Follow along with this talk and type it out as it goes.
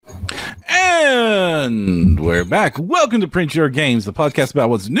And we're back. Welcome to Print Your Games, the podcast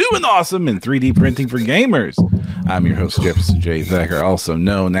about what's new and awesome in 3D printing for gamers. I'm your host, Jefferson J. Thacker, also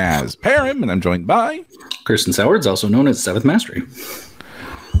known as Param, and I'm joined by Kristen Sowards, also known as Seventh Mastery.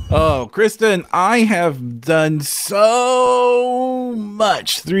 Oh, Kristen, I have done so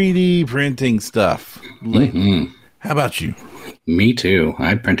much 3D printing stuff lately. Mm-hmm. How about you? Me too.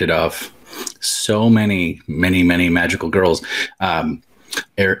 I printed off so many magical girls.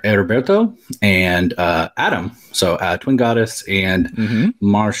 Heriberto and Adam, so Twin Goddess and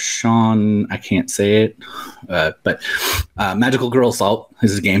Marshawn, I can't say it, but Magical Girl Assault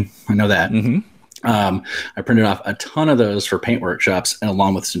is his game. I know that. I printed off a ton of those for paint workshops, and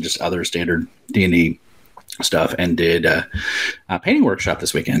along with some just other standard D&D stuff, and did a painting workshop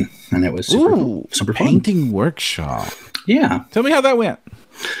this weekend, and it was super fun. Painting workshop. Yeah. Tell me how that went.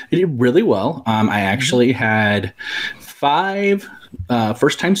 It did really well. I actually had 5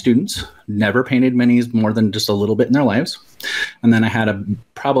 first-time students, never painted minis more than just a little bit in their lives. And then I had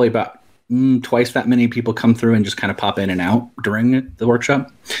probably about twice that many people come through and just kind of pop in and out during the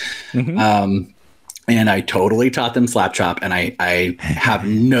workshop. And I totally taught them slap chop, and I have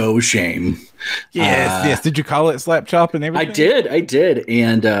no shame. Yes. Did you call it slap chop and everything? I did.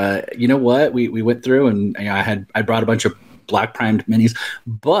 And you know what? We went through, and I brought a bunch of black primed minis,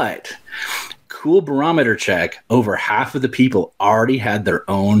 but cool barometer check, over half of the people already had their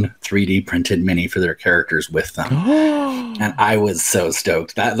own 3D printed mini for their characters with them. And I was so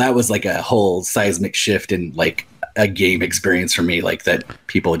stoked. That was like a whole seismic shift in like a game experience for me, like that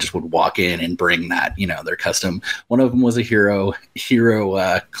people just would walk in and bring that, their custom. One of them was a Hero Forge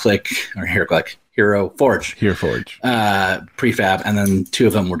prefab, and then 2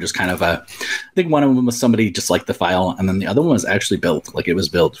 of them were just kind of I think one of them was somebody just like the file, and then the other one was actually built, like it was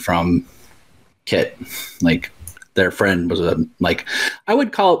built from kit. Like their friend was I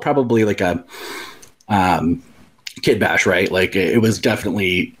would call it probably like a kit bash, right? Like it was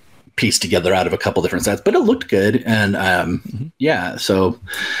definitely pieced together out of a couple different sets, but it looked good. And so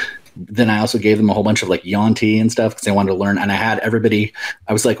then I also gave them a whole bunch of like Yanti and stuff because they wanted to learn. And I had everybody,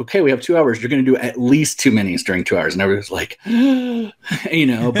 I was like, okay, we have 2 hours. You're going to do at least 2 minis during 2 hours. And everybody was like,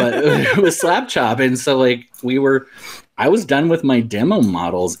 but it was slap chop. And so like I was done with my demo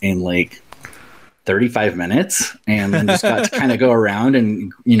models in like 35 minutes, and then just got to kind of go around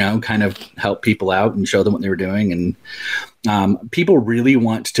and, kind of help people out and show them what they were doing. And people really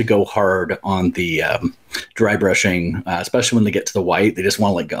want to go hard on the dry brushing, especially when they get to the white. They just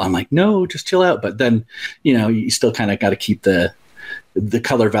want to let go. I'm like, no, just chill out. But then, you still kind of got to keep the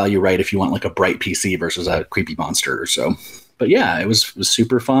color value right if you want like a bright PC versus a creepy monster or so. But yeah, it was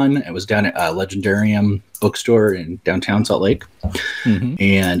super fun. It was down at Legendarium bookstore in downtown Salt Lake,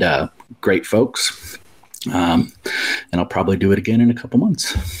 and great folks. And I'll probably do it again in a couple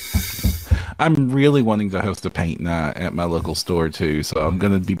months. I'm really wanting to host a paint night at my local store too, so I'm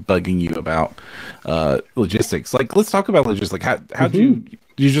going to be bugging you about logistics. Like, let's talk about logistics. Like, how do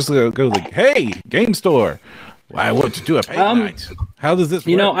you just go like, hey, game store, I want to do a paint night. How does this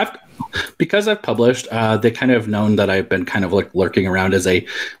work? Because I've published, they kind of known that I've been kind of like lurking around as a,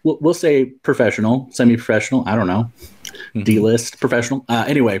 we'll say professional, semi-professional, I don't know, D-list professional.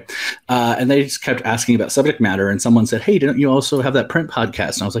 Anyway, and they just kept asking about subject matter, and someone said, hey, don't you also have that print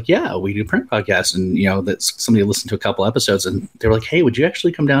podcast? And I was like, yeah, we do print podcasts. And, that's somebody listened to a couple episodes, and they were like, hey, would you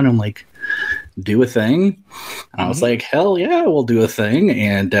actually come down and like do a thing? And I was like, hell yeah, we'll do a thing.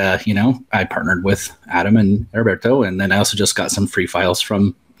 And, I partnered with Adam and Heriberto, and then I also just got some free files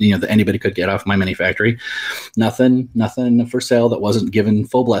from that anybody could get off my mini factory. Nothing for sale that wasn't given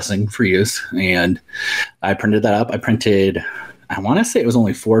full blessing for use. And I printed that up. I printed, I want to say it was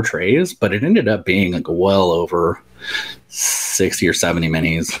only 4 trays, but it ended up being like well over 60 or 70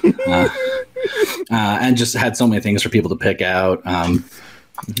 minis. And just had so many things for people to pick out.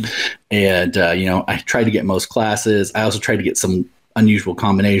 And I tried to get most classes. I also tried to get some unusual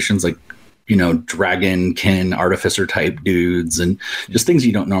combinations, like dragonkin artificer type dudes and just things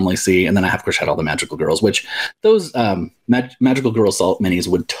you don't normally see. And then I of course had all the magical girls, which those magical girl assault minis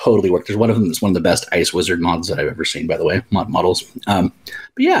would totally work. There's one of them that's one of the best ice wizard mods that I've ever seen, by the way, models. But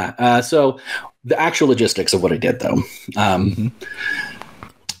yeah, so the actual logistics of what I did though.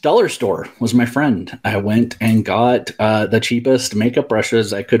 Dollar store was my friend. I went and got the cheapest makeup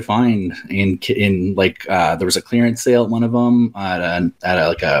brushes I could find in like there was a clearance sale at one of them at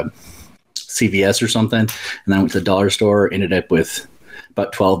a CVS or something, and then I went to the dollar store, ended up with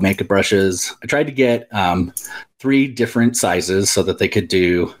about 12 makeup brushes. I tried to get 3 different sizes so that they could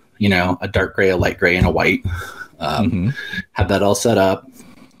do, a dark gray, a light gray, and a white. Had that all set up.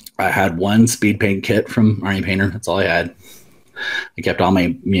 I had 1 speed paint kit from Arnie Painter. That's all I had. I kept all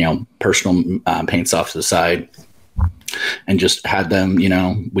my, personal paints off to the side and just had them,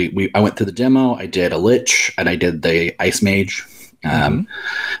 I went through the demo. I did a Lich and I did the Ice Mage.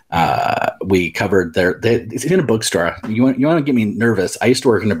 We covered it's in a bookstore. You want to get me nervous? I used to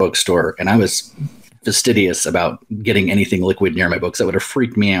work in a bookstore and I was fastidious about getting anything liquid near my books. That would have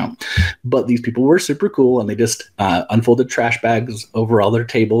freaked me out. But these people were super cool, and they just unfolded trash bags over all their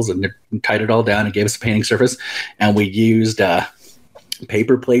tables and tied it all down and gave us a painting surface. And we used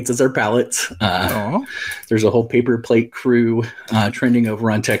paper plates as our palettes. There's a whole paper plate crew trending over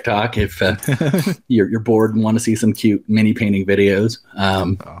on TikTok if you're bored and want to see some cute mini painting videos.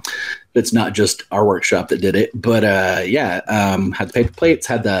 It's not just our workshop that did it, but had the paper plates,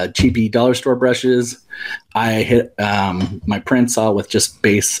 had the cheapy dollar store brushes. I hit my print saw with just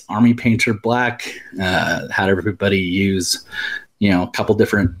base Army Painter black, had everybody use a couple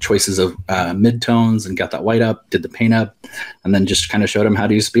different choices of mid-tones and got that white up, did the paint up, and then just kind of showed them how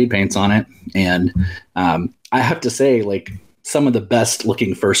to use speed paints on it. And I have to say, like, some of the best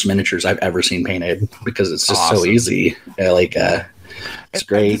looking first miniatures I've ever seen painted because it's just so easy. It's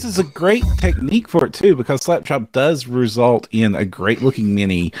great. This is a great technique for it too, because Slapshot does result in a great looking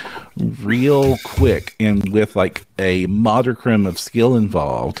mini real quick and with like a modicum of skill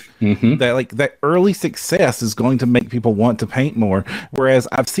involved. That early success is going to make people want to paint more. Whereas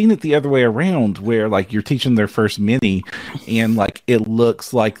I've seen it the other way around, where like you're teaching their first mini and like it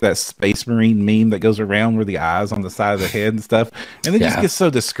looks like that Space Marine meme that goes around where the eyes on the side of the head and stuff, and they just get so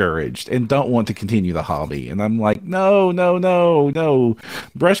discouraged and don't want to continue the hobby. And I'm like, no.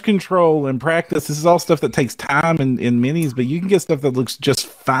 Brush control and practice, this is all stuff that takes time in minis, but you can get stuff that looks just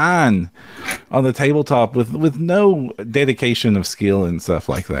fine on the tabletop with no dedication of skill and stuff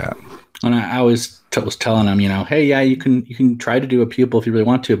like that. And I always was telling them, hey, yeah, you can try to do a pupil if you really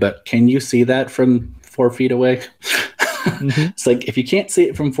want to, but can you see that from 4 feet away? It's like, if you can't see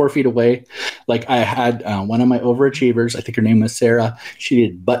it from 4 feet away, like I had one of my overachievers, I think her name was Sarah, she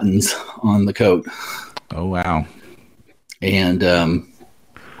did buttons on the coat. Oh, wow. And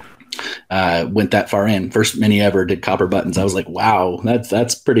went that far in. First mini ever did copper buttons. I was like, wow,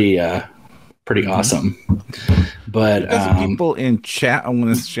 that's pretty awesome. But people in chat I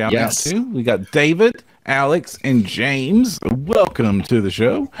want to shout out to. We got David, Alex, and James. Welcome to the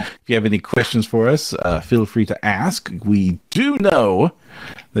show. If you have any questions for us, feel free to ask. We do know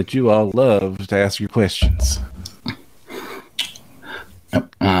that you all love to ask your questions.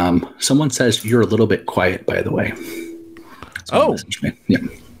 Someone says you're a little bit quiet, by the way. Yeah.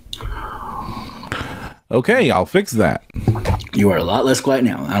 Okay, I'll fix that. You are a lot less quiet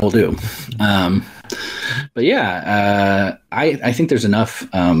now. I will do. But yeah, I think there's enough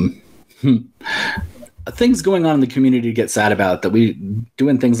things going on in the community to get sad about, that we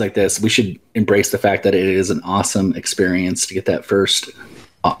doing things like this. We should embrace the fact that it is an awesome experience to get that first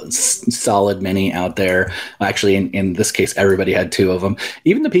solid mini out there. Actually, in this case, everybody had 2 of them.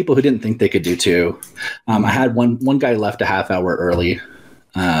 Even the people who didn't think they could do 2. I had one guy left a half hour early,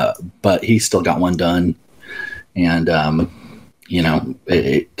 but he still got one done. And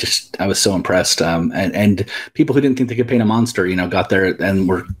it just, I was so impressed. And people who didn't think they could paint a monster, got there and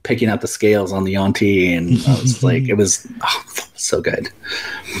were picking out the scales on the Yuan-ti, and I was like, it was so good.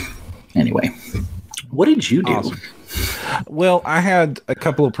 Anyway, what did you do? Awesome. Well, I had a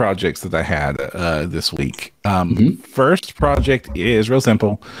couple of projects that I had this week. First project is real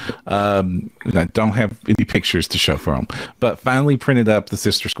simple. I don't have any pictures to show for them, but finally printed up the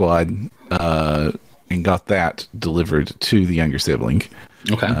Sister Squad and got that delivered to the younger sibling.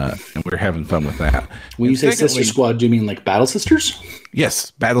 Okay. And we're having fun with that. When you say Sister Squad, do you mean like Battle Sisters?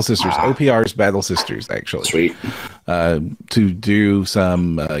 Yes, Battle Sisters. OPR's Battle Sisters, actually. Sweet. To do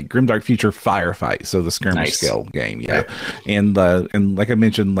some Grimdark Future Firefight, so the skirmish scale game, yeah. And like I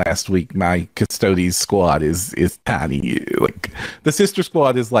mentioned last week, my Custodes squad is tiny. Like the Sister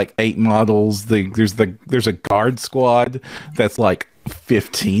Squad is like 8 models. There's a guard squad that's like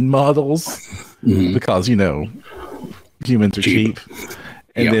 15 models because humans are cheap.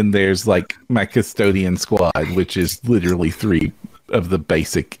 And then there's like my custodian squad, which is literally 3 of the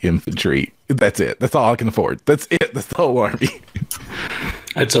basic infantry. That's it. That's all I can afford. That's it. That's the whole army.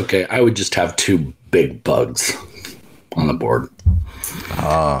 That's okay. I would just have 2 big bugs on the board.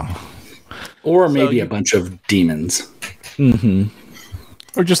 Or maybe a bunch of demons.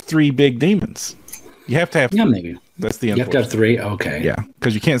 Or just 3 big demons. You have to have 3. Yeah, maybe. That's the You have to have 3? Okay. Yeah,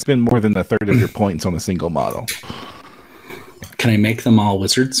 because you can't spend more than a third of your points on a single model. Can I make them all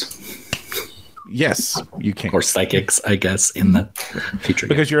wizards? Yes, you can. Or psychics, I guess, in the future.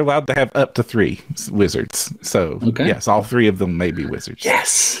 Because you're allowed to have up to 3 wizards. So, yes, all 3 of them may be wizards.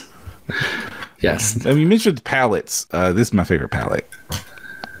 Yes. Yes. You mentioned palettes. This is my favorite palette.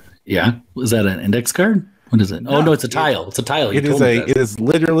 Yeah. Was that an index card? What is it? Oh no, it's a tile. It's a tile. It is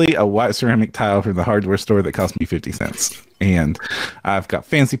literally a white ceramic tile from the hardware store that cost me 50 cents. And I've got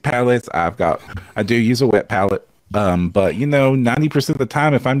fancy palettes. I do use a wet palette. But 90% of the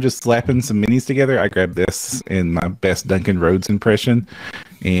time, if I'm just slapping some minis together, I grab this in my best Duncan Rhodes impression.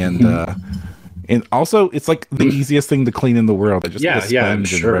 And also, it's like the easiest thing to clean in the world. I just get a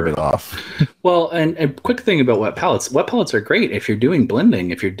sponge and rub it off. Well, and a quick thing about wet palettes. Wet palettes are great if you're doing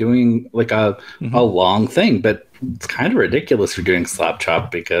blending, if you're doing like a long thing, but it's kind of ridiculous if you're doing slap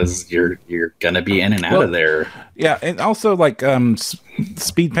chop because you're going to be in and out of there. Yeah, and also like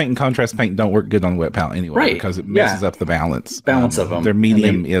speed paint and contrast paint don't work good on wet palette anyway, right? Because it messes up the balance. Of them. Their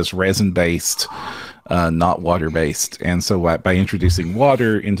medium is resin based. Not water based, and so by introducing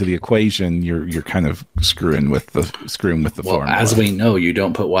water into the equation, you're kind of screwing with the formula. As we know, you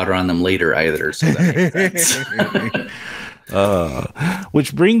don't put water on them later either, so that makes sense.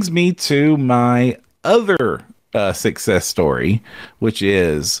 Which brings me to my other success story, which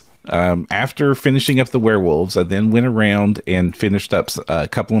is after finishing up the werewolves, I then went around and finished up a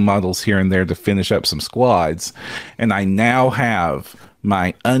couple of models here and there to finish up some squads, and I now have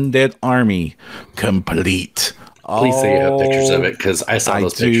my undead army complete. Please say you have pictures of it, because I saw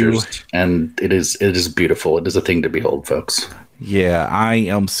those pictures, and it is beautiful. It is a thing to behold, folks. Yeah, I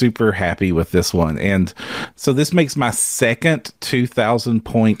am super happy with this one. And so this makes my second 2,000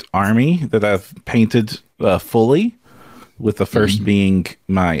 point army that I've painted fully, with the first being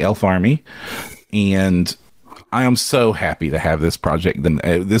my elf army. And I am so happy to have this project.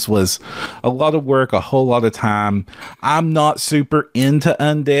 This was a lot of work, a whole lot of time. I'm not super into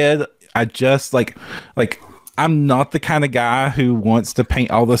undead. I just like I'm not the kind of guy who wants to paint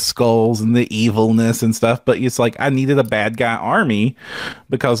all the skulls and the evilness and stuff, but it's like I needed a bad guy army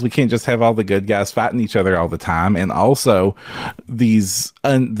because we can't just have all the good guys fighting each other all the time. And also the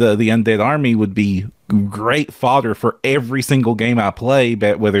undead army would be great fodder for every single game I play,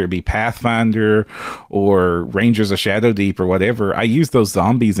 but whether it be Pathfinder or Rangers of Shadow Deep or whatever. I used those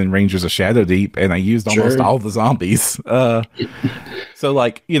zombies in Rangers of Shadow Deep, and I used almost all the zombies. So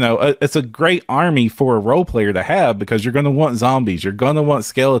it's a great army for a role player to have, because you're going to want zombies, you're going to want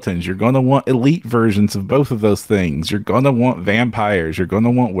skeletons, you're going to want elite versions of both of those things, you're going to want vampires, you're going to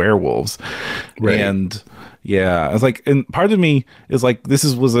want werewolves. Right. And yeah, I was like, and part of me is like, this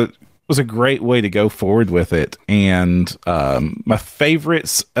was a great way to go forward with it. And my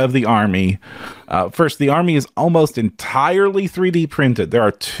favorites of the army, first, the army is almost entirely 3D printed. There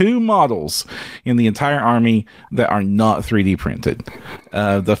are 2 models in the entire army that are not 3D printed.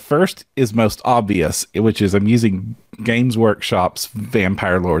 The first is most obvious, which is I'm using Games Workshop's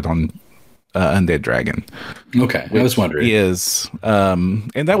Vampire Lord on Undead Dragon. Okay, I was wondering.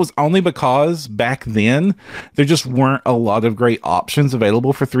 And that was only because back then there just weren't a lot of great options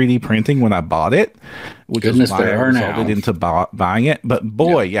available for 3D printing when I bought it, which is why I resulted into buying it. But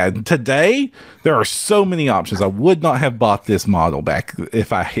boy, today there are so many options. I would not have bought this model back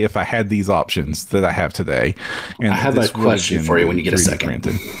if I had these options that I have today. And I have a question for you when you get a second.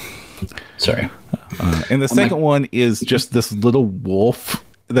 Printed. Sorry. And the second one is just this little wolf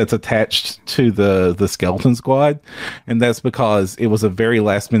that's attached to the skeleton squad, and that's because it was a very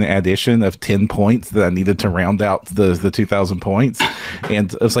last minute addition of 10 points that I needed to round out the 2,000 points.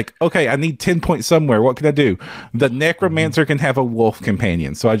 And I was like, okay, I need 10 points somewhere. What can I do? The necromancer can have a wolf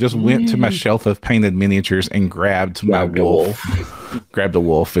companion, so I just went to my shelf of painted miniatures and grabbed my wolf. Grabbed a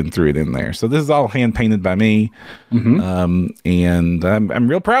wolf and threw it in there. So this is all hand painted by me, and I'm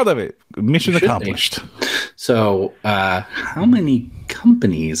real proud of it. Mission accomplished. So, how many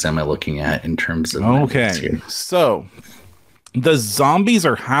companies am I looking at in terms of? Okay, so the zombies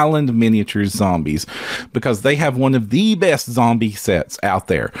are Highland Miniatures zombies, because they have one of the best zombie sets out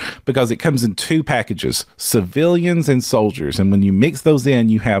there, because it comes in 2 packages, civilians and soldiers. And when you mix those in,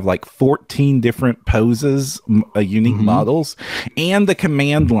 you have like 14 different poses, unique models, and the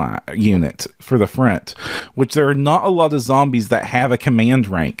command line unit for the front, which there are not a lot of zombies that have a command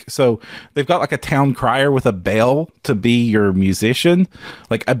rank. So they've got like a town crier with a bell to be your musician,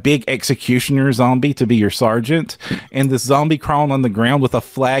 like a big executioner zombie to be your sergeant, and this zombie crawling on the ground with a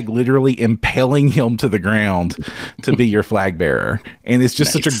flag literally impaling him to the ground to be your flag bearer. And it's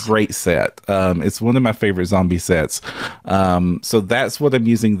just such a great set. It's one of my favorite zombie sets. So that's what I'm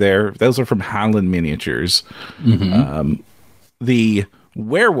using there. Those are from Highland Miniatures. The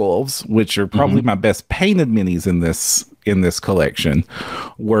werewolves, which are probably my best painted minis in this collection,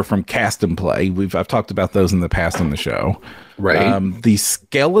 were from Cast and Play. I've talked about those in the past on the show. Right. The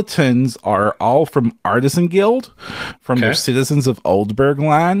skeletons are all from Artisan Guild, from their Citizens of Oldburg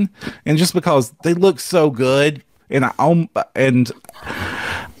line, and just because they look so good, and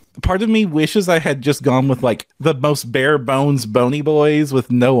part of me wishes I had just gone with like the most bare bones bony boys with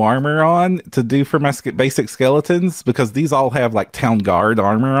no armor on to do for my basic skeletons, because these all have like town guard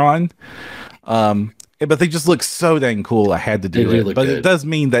armor on. But they just look so dang cool. I had to do it. But it does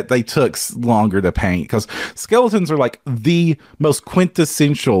mean that they took longer to paint, because skeletons are like the most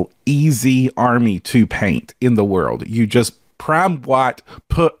quintessential easy army to paint in the world. You just prime white,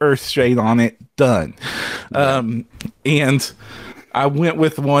 put earth shade on it, done. And I went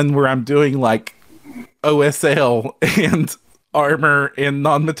with one where I'm doing like OSL and armor and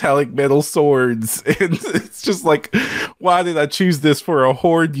non-metallic metal swords, and it's just like, why did I choose this for a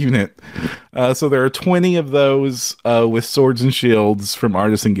horde unit? So there are 20 of those with swords and shields from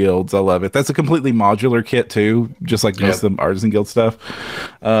Artisan Guilds. I love it. That's a completely modular kit too, just like most of the Artisan Guild stuff.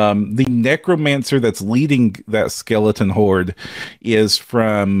 The necromancer that's leading that skeleton horde is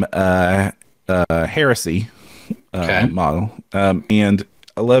from Heresy model, and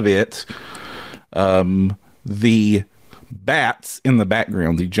I love it. The bats in the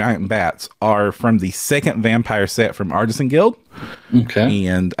background, the giant bats, are from the second vampire set from Artisan Guild.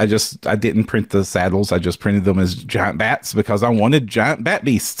 And I didn't print the saddles. I just printed them as giant bats because I wanted giant bat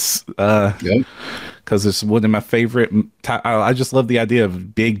beasts. Because it's one of my favorite. I just love the idea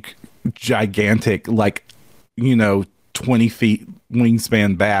of big, gigantic, like, 20 feet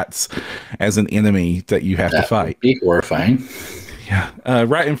wingspan bats as an enemy that you have to fight. Be horrifying. Yeah.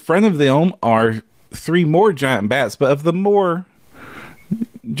 Right in front of them are 3 more giant bats, but of the more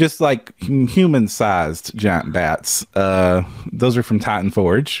just like human-sized giant bats. Those are from Titan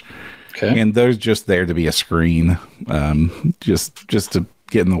Forge. And those just there to be a screen, just to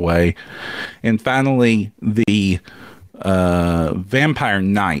get in the way. And finally, the vampire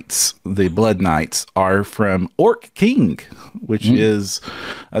knights, the blood knights, are from Orc King, which is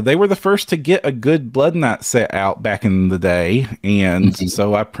they were the first to get a good blood knight set out back in the day, and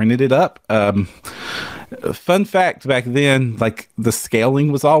so I printed it up. Fun fact, back then, like, the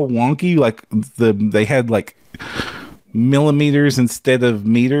scaling was all wonky. Like, they had like millimeters instead of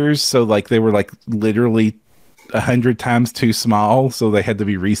meters, so like they were like literally 100 times too small, so they had to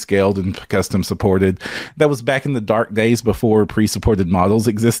be rescaled and custom supported. That was back in the dark days before pre-supported models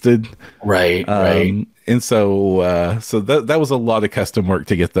existed. Right. And so that was a lot of custom work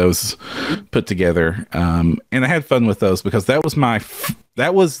to get those put together. And I had fun with those because that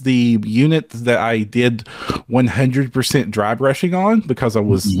was the unit that I did 100% dry brushing on, because I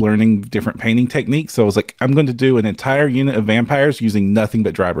was learning different painting techniques. So I was like, I'm going to do an entire unit of vampires using nothing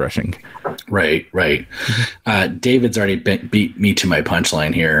but dry brushing. Right. David's already beat me to my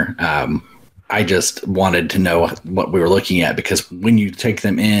punchline here. I just wanted to know what we were looking at, because when you take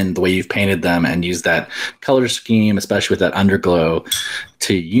them in, the way you've painted them and use that color scheme, especially with that underglow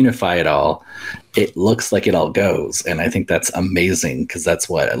to unify it all, it looks like it all goes. And I think that's amazing, because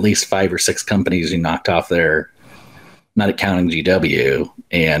that's at least 5 or 6 companies you knocked off there, not counting GW,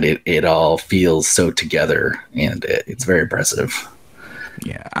 and it all feels so together, and it's very impressive.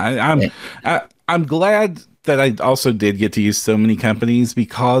 Yeah, I'm glad that I also did get to use so many companies,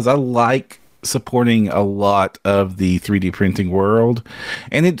 because I like supporting a lot of the 3D printing world,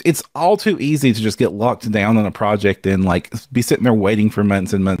 and it's all too easy to just get locked down on a project and like be sitting there waiting for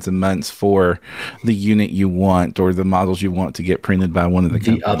months and months and months for the unit you want or the models you want to get printed by one of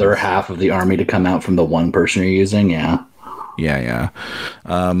the other half of the army to come out from the one person you're using.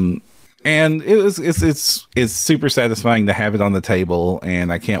 And it's super satisfying to have it on the table,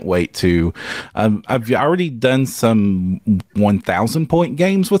 and I can't wait to. I've already done some 1,000 point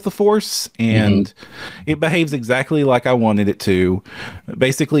games with the Force, and it behaves exactly like I wanted it to.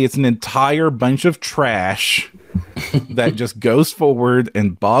 Basically, it's an entire bunch of trash that just goes forward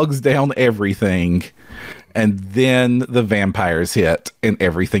and bogs down everything, and then the vampires hit, and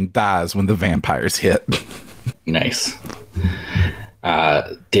everything dies when the vampires hit. Nice.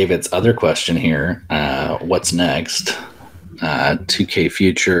 David's other question here, what's next? 2K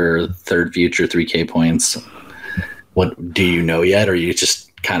future, third future, 3K points. What do you know yet? Or are you just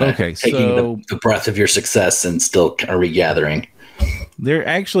kind of taking the breath of your success and still are regathering?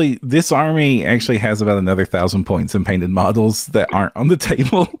 This army actually has about another 1,000 points in painted models that aren't on the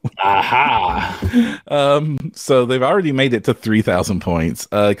table. So they've already made it to 3,000 points,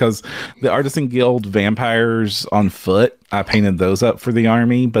 because the Artisan Guild vampires on foot I painted those up for the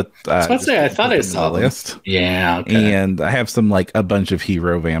army, but I was about to say, I thought I saw them. list. Yeah, okay. And I have some like a bunch of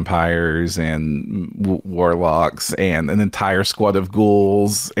hero vampires and warlocks and an entire squad of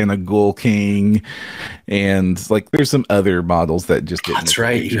ghouls and a ghoul king, and like there's some other models that just didn't. That's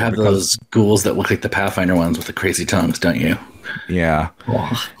right. You have those ghouls that look like the Pathfinder ones with the crazy tongues, don't you? Yeah.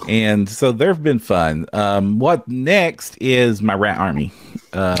 And so they've been fun. What next is my rat army.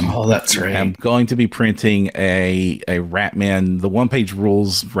 That's right. I'm going to be printing a Ratman, the one-page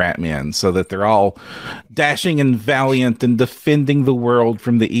rules Ratman, so that they're all dashing and valiant and defending the world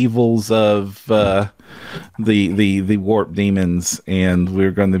from the evils of the warp demons, and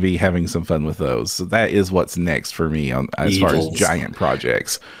we're going to be having some fun with those. So that is what's next for me as far as giant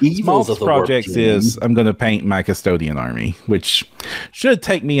projects. Small projects is I'm going to paint my custodian army, which should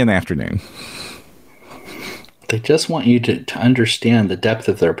take me an afternoon. They just want you to understand the depth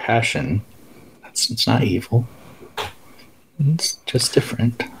of their passion. It's not evil. It's just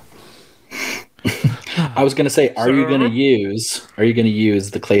different. I was going to say, are you going to use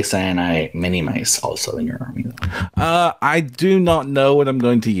the clay cyanide mini mice also in your army? I do not know what I'm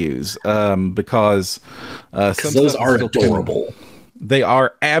going to use because those are adorable. They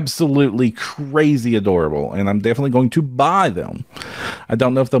are absolutely crazy adorable, and I'm definitely going to buy them. I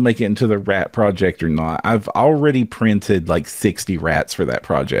don't know if they'll make it into the rat project or not. I've already printed like 60 rats for that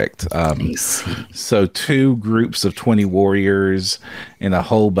project. So 2 groups of 20 warriors and a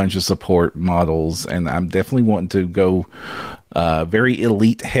whole bunch of support models, and I'm definitely wanting to go very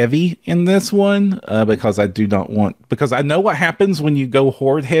elite heavy in this one because I know what happens when you go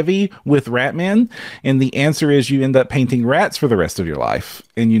horde heavy with Ratman, and the answer is you end up painting rats for the rest of your life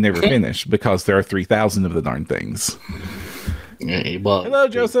and you never finish because there are 3,000 of the darn things. Well, hello,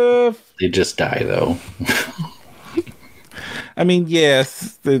 Joseph. They just die though. I mean,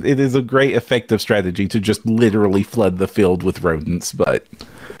 yes, it is a great effective strategy to just literally flood the field with rodents, but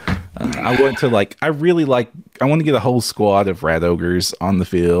I want to get a whole squad of rat ogres on the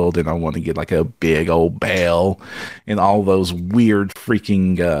field, and I want to get like a big old bale and all those weird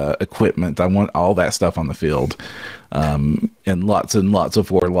freaking equipment. I want all that stuff on the field, and lots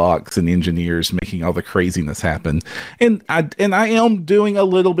of warlocks and engineers making all the craziness happen. And I am doing a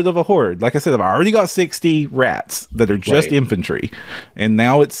little bit of a horde. Like I said, I've already got 60 rats that are just infantry, and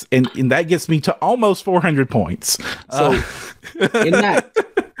now and that gets me to almost 400 points. So in that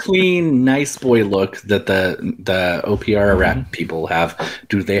clean, nice boy look that the OPR rat people have,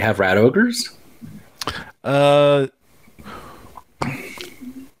 do they have rat ogres? I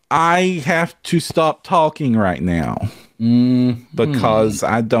have to stop talking right now because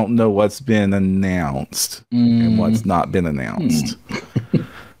I don't know what's been announced and what's not been announced.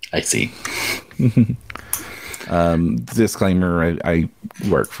 I see. Disclaimer, I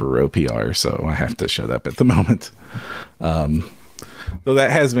work for OPR, so I have to shut up at the moment. Though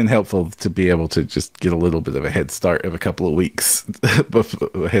that has been helpful to be able to just get a little bit of a head start of a couple of weeks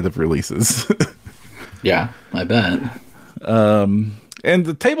ahead of releases. Yeah, I bet. And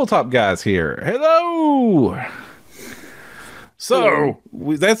the tabletop guys here. Hello. So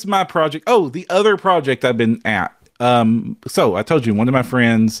that's my project. Oh, the other project I've been at. So I told you one of my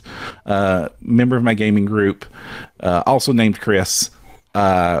friends, member of my gaming group, also named Chris,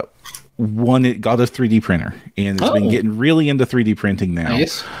 got a 3D printer and has been getting really into 3D printing now,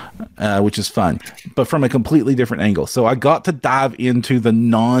 nice. Which is fun, but from a completely different angle. So I got to dive into the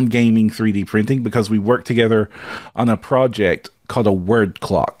non-gaming 3D printing because we worked together on a project called a word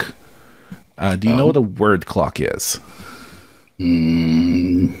clock. Do you know what a word clock is?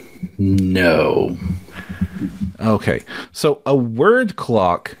 No. Okay. So a word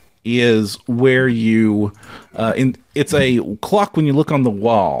clock is where you it's a clock. When you look on the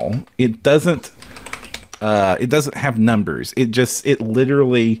wall, it doesn't have numbers. It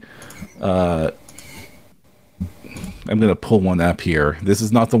literally I'm gonna pull one up here. This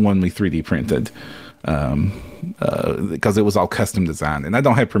is not the one we 3D printed because it was all custom designed, and I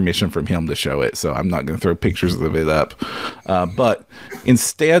don't have permission from him to show it, so I'm not going to throw pictures of it up. But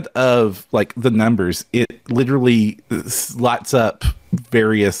instead of like the numbers, it literally lights up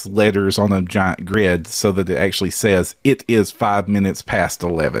various letters on a giant grid so that it actually says it is 5 minutes past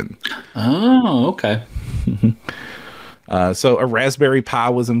 11. Oh, okay. So a Raspberry Pi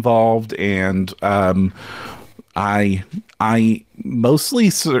was involved, and I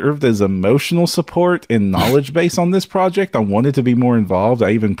mostly served as emotional support and knowledge base on this project. I wanted to be more involved.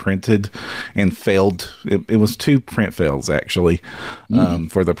 I even printed and failed. It was 2 print fails actually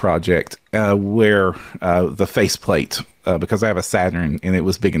for the project where the faceplate, because I have a Saturn and it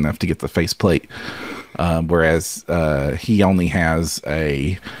was big enough to get the faceplate, whereas he only has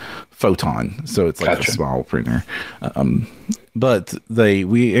a Photon, so it's like Gotcha. a small printer. But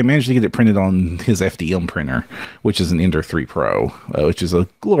we managed to get it printed on his FDM printer, which is an Ender 3 Pro, which is a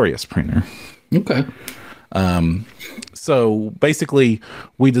glorious printer. Okay. So basically,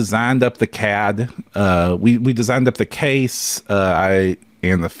 we designed up the CAD. We designed up the case.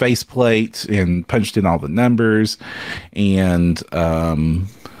 And the faceplate and punched in all the numbers, and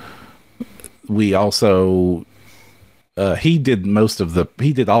we also. He did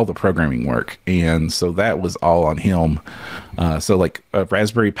all the programming work, and so that was all on him. So like a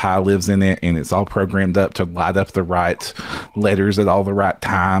Raspberry Pi lives in it, and it's all programmed up to light up the right letters at all the right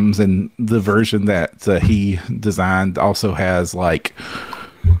times. And the version that he designed also has like,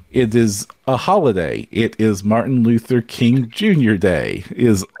 it is a holiday. It is Martin Luther King Jr. Day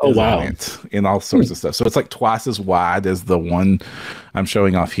is wow. on it, and all sorts of stuff. So it's like twice as wide as the one I'm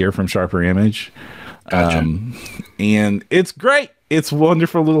showing off here from Sharper Image. Gotcha. And it's great. It's a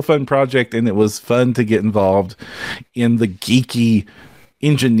wonderful little fun project, and it was fun to get involved in the geeky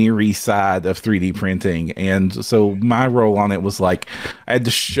engineering side of 3D printing. And so my role on it was like, I had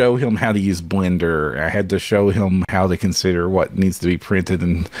to show him how to use Blender. I had to show him how to consider what needs to be printed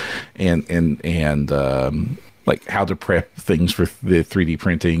and like how to prep things for the 3D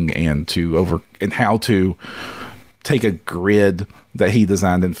printing and how to take a grid that he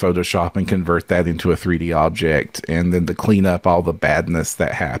designed in Photoshop and convert that into a 3D object, and then to clean up all the badness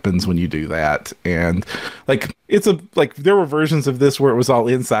that happens when you do that. And like, there were versions of this where it was all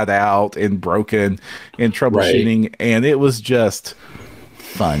inside out and broken and troubleshooting, right. And it was just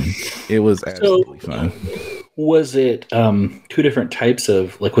fun. It was absolutely fun. Was it two different types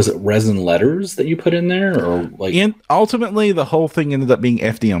of, like, was it resin letters that you put in there, or like? And ultimately, the whole thing ended up being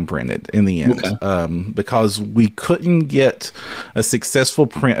FDM printed in the end, okay. Because we couldn't get a successful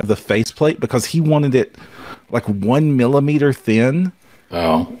print of the faceplate because he wanted it like 1 millimeter thin.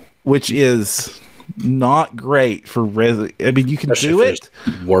 Oh, which is not great for resin. I mean, you can do it,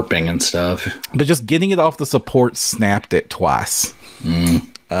 warping and stuff, but just getting it off the support snapped it twice.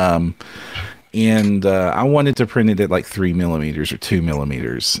 And I wanted to print it at like 3 millimeters or 2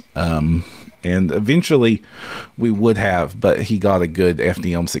 millimeters. And eventually we would have, but he got a good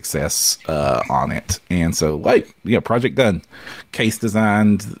FDM success on it. And so, like, yeah, project done. Case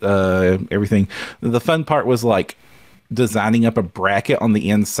designed, everything. The fun part was like designing up a bracket on the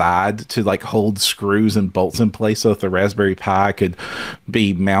inside to like hold screws and bolts in place so that the Raspberry Pi could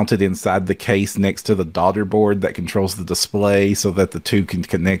be mounted inside the case next to the daughter board that controls the display so that the two can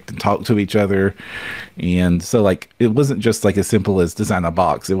connect and talk to each other. And so like, it wasn't just like as simple as design a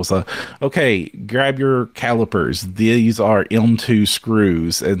box. It was okay, grab your calipers. These are M2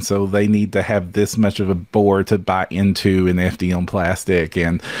 screws. And so they need to have this much of a bore to buy into an FDM plastic.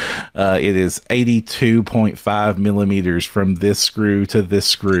 And it is 82.5 millimeters from this screw to this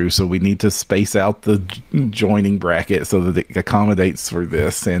screw, so we need to space out the joining bracket so that it accommodates for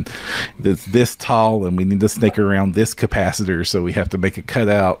this, and it's this tall, and we need to snake around this capacitor, so we have to make a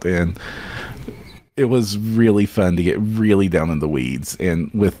cutout. And it was really fun to get really down in the weeds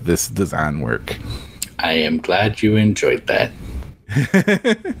and with this design work. I am glad you enjoyed that.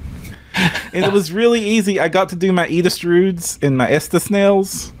 And it was really easy. I got to do my Edastrudes and my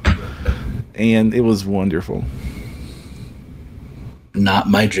Estasnails, and it was wonderful. Not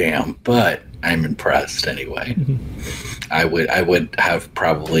my jam, but I'm impressed anyway. I would have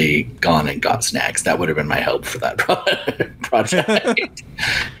probably gone and got snacks. That would have been my help for that project.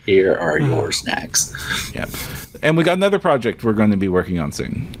 Here are your snacks. Yep. And we got another project we're going to be working on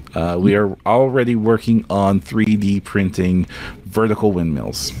soon. We are already working on 3D printing vertical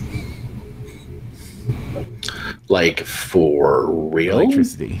windmills. Like for real?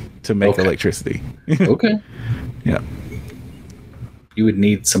 Electricity. To make electricity. Okay. Yeah. You would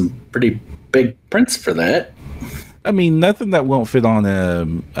need some pretty big prints for that. I mean, nothing that won't fit on that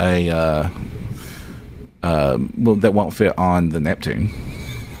won't fit on the Neptune.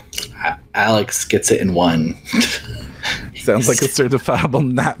 Alex gets it in one. Sounds like a certifiable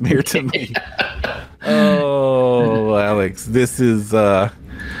nightmare to me. Oh, Alex, this is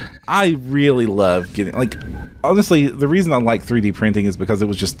I really love getting, like, honestly, the reason I like 3D printing is because it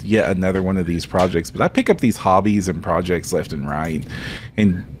was just yet another one of these projects. But I pick up these hobbies and projects left and right,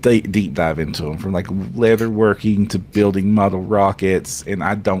 and they deep dive into them, from like leather working to building model rockets. And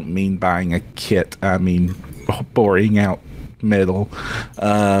I don't mean buying a kit; I mean boring out metal,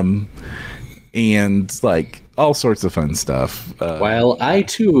 and like all sorts of fun stuff. While I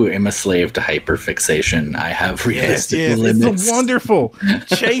too am a slave to hyperfixation, I have realistic limits. It's wonderful.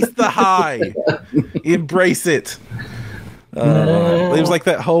 Chase the high. Embrace it. It was like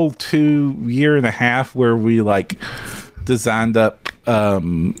that whole 2.5 years where we like designed up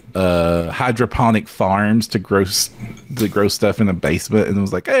hydroponic farms to grow stuff in a basement, and it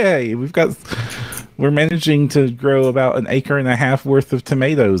was like, hey, we're managing to grow about 1.5 acres worth of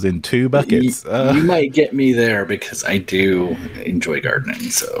tomatoes in 2 buckets. You might get me there because I do enjoy gardening,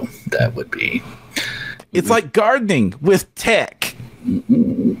 so that would be. It's like gardening with tech.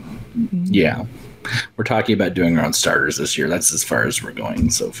 Yeah. We're talking about doing our own starters this year. That's as far as we're going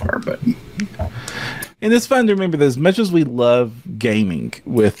so far, but. And it's fun to remember that as much as we love gaming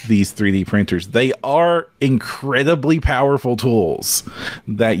with these 3D printers, they are incredibly powerful tools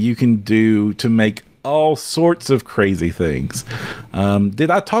that you can do to make all sorts of crazy things.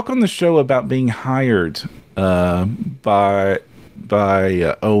 Did I talk on the show about being hired by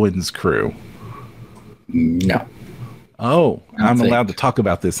Owen's crew? No. Oh, I'm allowed to talk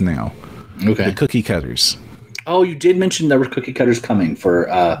about this now. Okay. The cookie cutters. Oh, you did mention there were cookie cutters coming for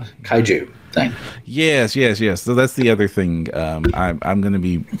Kaiju thing. Yes. So that's the other thing. I'm going to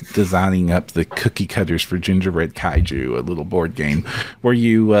be designing up the cookie cutters for Gingerbread Kaiju, a little board game where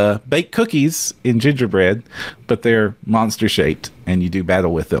you bake cookies in gingerbread, but they're monster shaped, and you do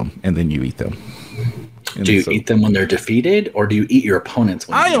battle with them, and then you eat them. And do you eat them when they're defeated, or do you eat your opponents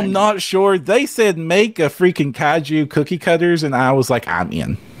when I am not sure. They said make a freaking Kaiju cookie cutters, and I was like, I'm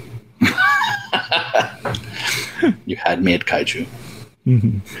in. You had made Kaiju.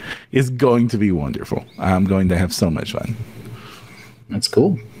 It's going to be wonderful. I'm going to have so much fun. That's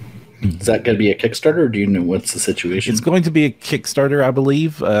cool. Is that going to be a Kickstarter, or do you know what's the situation? It's going to be a Kickstarter, I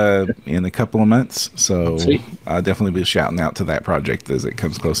believe, in a couple of months. So I'll definitely be shouting out to that project as it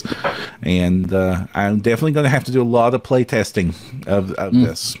comes close. And I'm definitely going to have to do a lot of play testing of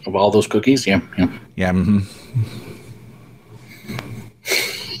this. Of all those cookies? Yeah. Yeah.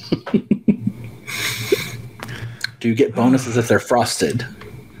 Do you get bonuses if they're frosted?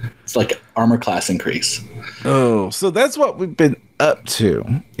 It's like armor class increase. Oh, so that's what we've been up to.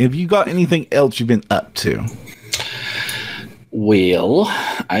 Have you got anything else you've been up to? Well,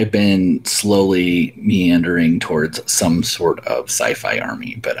 I've been slowly meandering towards some sort of sci-fi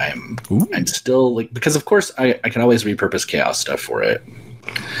army, but I'm still like, because of course I can always repurpose chaos stuff for it.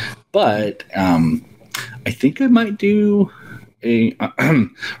 But I think I might do a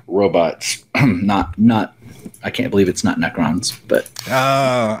robots, not I can't believe it's not Necrons, but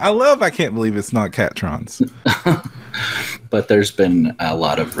I can't believe it's not Catrons. But there's been a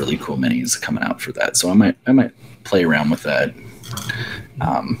lot of really cool minis coming out for that, so I might play around with that.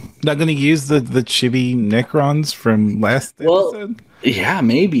 Not going to use the chibi Necrons from last episode? Yeah,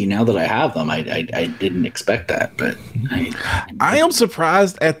 maybe now that I have them. I didn't expect that, but I am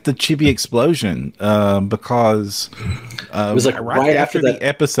surprised at the chibi explosion because it was like right after the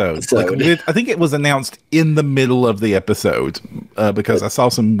episode. I think it was announced in the middle of the episode because I saw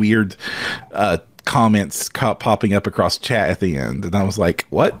some weird comments popping up across chat at the end, and I was like,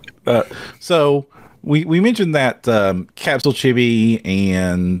 "What?" So. We mentioned that Capsule Chibi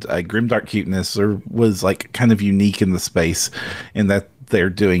and Grimdark Cuteness was like kind of unique in the space, in that they're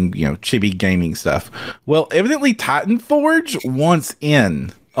doing chibi gaming stuff. Well, evidently Titan Forge wants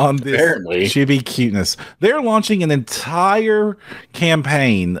in on this chibi cuteness. They're launching an entire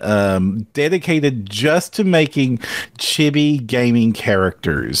campaign dedicated just to making chibi gaming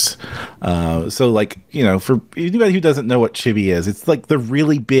characters. So like, for anybody who doesn't know what chibi is, it's like the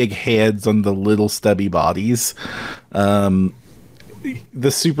really big heads on the little stubby bodies. The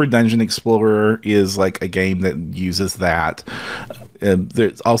Super Dungeon Explorer is like a game that uses that.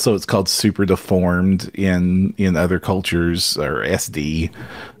 There's also, it's called Super Deformed in other cultures, or SD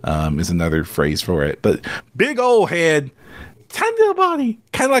is another phrase for it. But big old head, tiny little body,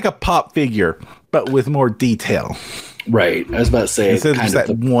 kind of like a pop figure, but with more detail. Right. I was about to say, instead of just that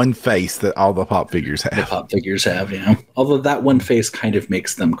one face that all the pop figures have. The pop figures have, yeah. Although that one face kind of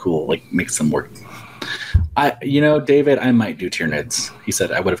makes them cool, like makes them work. David, I might do Tyranids. He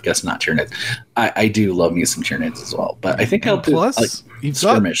said I would have guessed not Tyranids. I do love me some Tyranids as well, but I think I'll do you've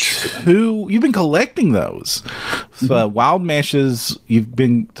Skirmish. You've been collecting those. Wild Meshes. You've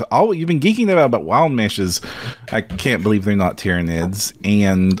been geeking about Wild Meshes. I can't believe they're not Tyranids.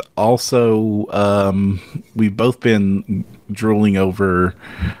 And also, we've both been drooling over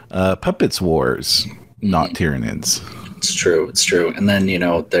Puppets Wars, not Tyranids. It's true. And then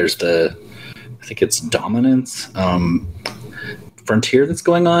there's I think it's Dominance Frontier that's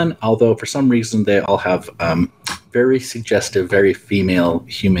going on, although for some reason they all have very suggestive, very female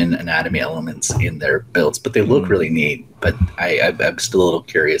human anatomy elements in their builds, but they look really neat. But I'm still a little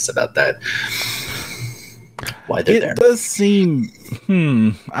curious about that. Why they're there. It does seem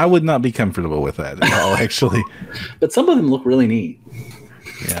I would not be comfortable with that at all, actually. But some of them look really neat.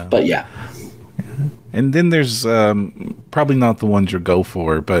 Yeah. But yeah. And then there's probably not the ones you'll go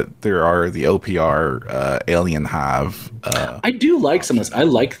for, but there are the OPR Alien Hive. I do like some of this. I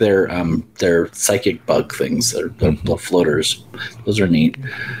like their psychic bug things, the floaters. Those are neat.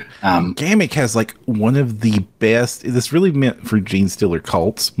 Gamic has like one of the best. This really meant for Gene Stealer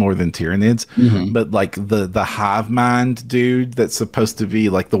cults more than Tyranids, but like the hive mind dude that's supposed to be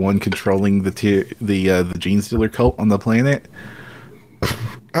like the one controlling the Gene Stealer cult on the planet.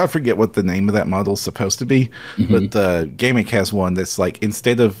 I forget what the name of that model is supposed to be, but Gamic has one that's like,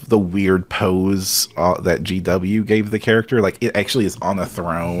 instead of the weird pose that GW gave the character, like it actually is on a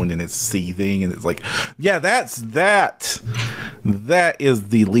throne and it's seething, and it's like, yeah, that is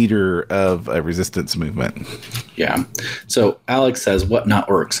the leader of a resistance movement. Yeah. So Alex says, what not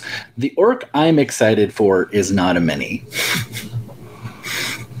orcs? The orc I'm excited for is not a mini.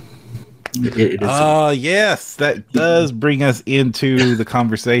 Yes, that does bring us into the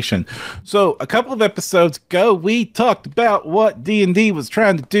conversation. So a couple of episodes ago, we talked about what D&D was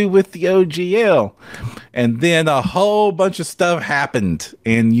trying to do with the OGL, and then a whole bunch of stuff happened,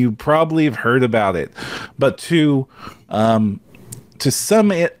 and you probably have heard about it. But to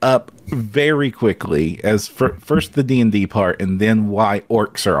sum it up very quickly, as first the D&D part, and then why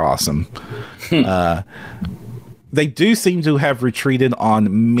orcs are awesome. They do seem to have retreated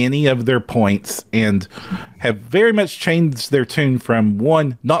on many of their points and have very much changed their tune from,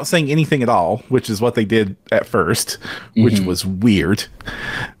 one, not saying anything at all, which is what they did at first, which was weird,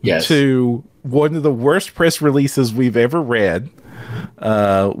 to one of the worst press releases we've ever read,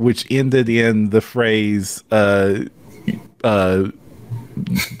 which ended in the phrase,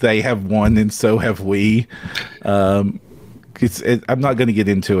 they have won and so have we. I'm not going to get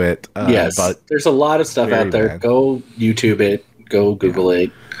into it. Yes, but there's a lot of stuff out there. Bad. Go YouTube it. Go Google it.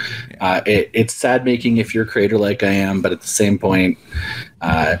 It's sad making if you're a creator like I am, but at the same point,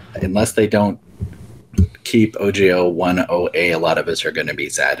 unless they don't keep OGL 1.0a, a lot of us are going to be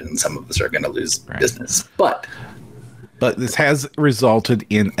sad, and some of us are going to lose business. But this has resulted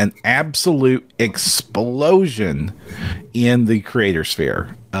in an absolute explosion in the creator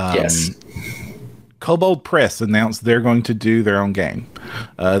sphere. Yes. Kobold Press announced they're going to do their own game.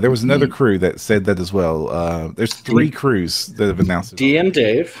 There was another crew that said that as well. There's 3 crews that have announced it. DM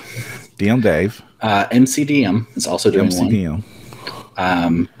Dave. MCDM is also doing one.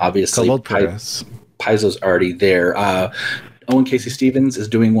 Obviously, Kobold Press. Paizo's already there. Owen Casey Stevens is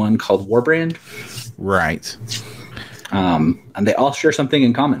doing one called Warbrand. Right. And they all share something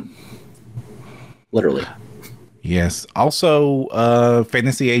in common. Literally. Yes. Also,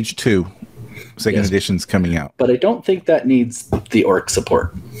 Fantasy Age 2. Second edition's coming out. But I don't think that needs the orc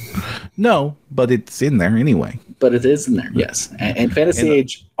support. No, but it's in there anyway. But it is in there, yes. And Fantasy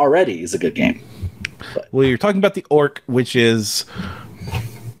Age already is a good game. But. Well, you're talking about the orc, which is...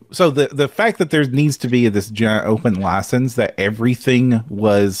 So the fact that there needs to be this giant open license that everything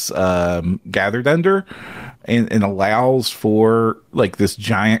was gathered under and allows for like this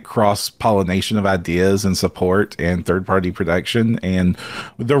giant cross-pollination of ideas and support and third-party production. And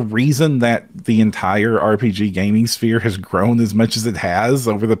the reason that the entire RPG gaming sphere has grown as much as it has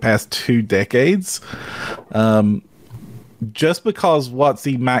over the past 2 decades, just because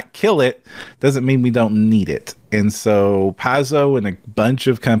WotC might kill it doesn't mean we don't need it. And so Paizo and a bunch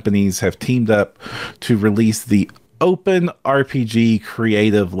of companies have teamed up to release the Open RPG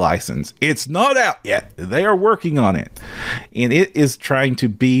Creative License. It's not out yet. They are working on it. And it is trying to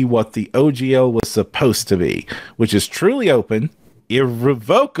be what the OGL was supposed to be, which is truly open,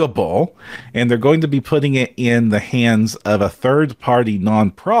 irrevocable, and they're going to be putting it in the hands of a third-party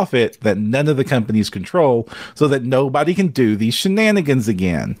nonprofit that none of the companies control, so that nobody can do these shenanigans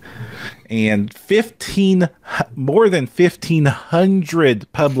again. And more than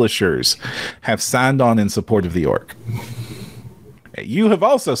 1,500 publishers have signed on in support of the orc. You have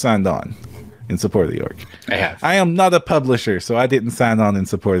also signed on in support of the orc. I have. I am not a publisher, so I didn't sign on in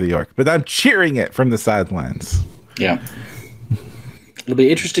support of the orc, but I'm cheering it from the sidelines. Yeah. It'll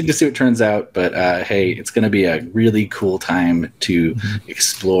be interesting to see what turns out, but hey, it's going to be a really cool time to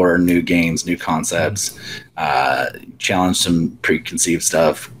explore new games, new concepts, challenge some preconceived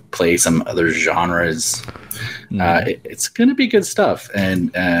stuff, play some other genres. It's going to be good stuff.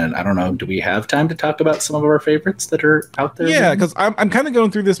 And I don't know, do we have time to talk about some of our favorites that are out there? Yeah, because I'm kind of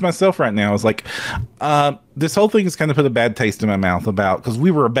going through this myself right now. It's like, this whole thing has kind of put a bad taste in my mouth because we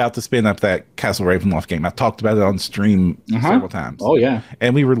were about to spin up that Castle Ravenloft game. I talked about it on stream several times. Oh, yeah.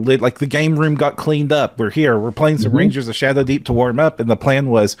 And we were like the game room got cleaned up. We're playing some Rangers of Shadow Deep to warm up. And the plan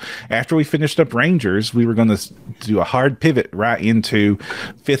was, after we finished up Rangers, we were going to do a hard pivot right into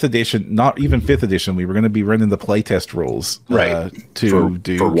 5th edition, not even 5th edition. We were going to be running the playtest rules to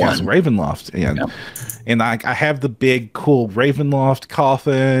do for Castle Ravenloft. And I have the big cool Ravenloft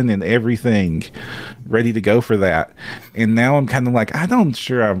coffin and everything ready to go for that. And now I'm kind of like, I don't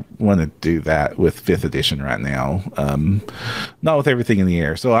sure I want to do that with 5th edition right now. Not with everything in the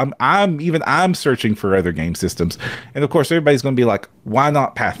air. So I'm searching for other game systems. And of course, everybody's going to be like, why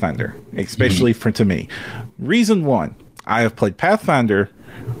not Pathfinder? Especially to me. Reason one, I have played Pathfinder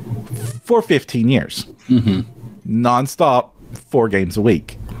for 15 years. Nonstop, 4 games a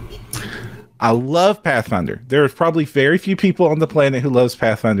week. I love Pathfinder. There's probably very few people on the planet who loves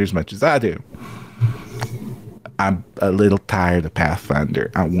Pathfinder as much as I do. I'm a little tired of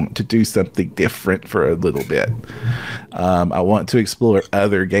Pathfinder. I want to do something different for a little bit. I want to explore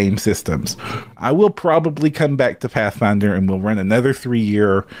other game systems. I will probably come back to Pathfinder and we'll run another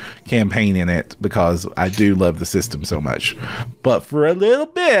 3-year campaign in it because I do love the system so much. But for a little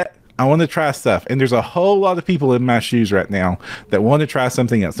bit, I want to try stuff. And there's a whole lot of people in my shoes right now that want to try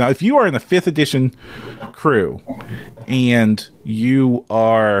something else. Now, if you are in a 5th edition crew and you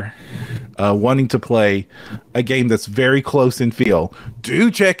are wanting to play a game that's very close in feel,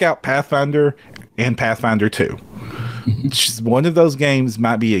 do check out Pathfinder and Pathfinder 2. One of those games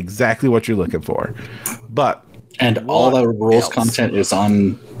might be exactly what you're looking for. And all the rules content is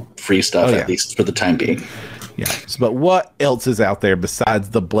on free stuff, at least for the time being. Yeah, but what else is out there besides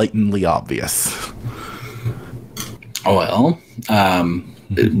the blatantly obvious? Well,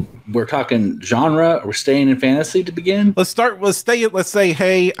 we're talking genre. We're staying in fantasy to begin. Let's say,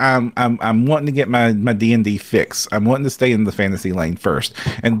 hey, I'm wanting to get my D&D fix. I'm wanting to stay in the fantasy lane first,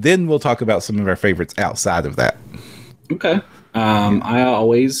 and then we'll talk about some of our favorites outside of that. Okay. I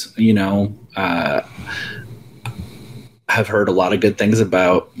always, have heard a lot of good things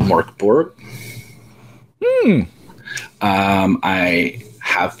about Mörk Borg. I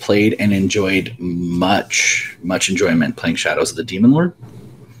have played and enjoyed much enjoyment playing Shadows of the Demon Lord.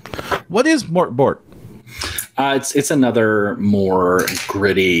 What is Mörk Borg? It's another more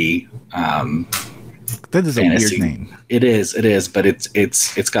gritty that is fantasy. A weird name. It is, but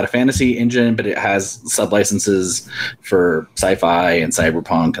it's got a fantasy engine, but it has sub-licenses for sci-fi and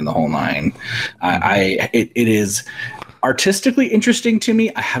cyberpunk and the whole nine. It is artistically interesting to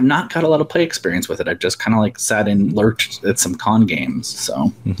me. I have not got a lot of play experience with it. I've just kind of like sat and lurked at some con games.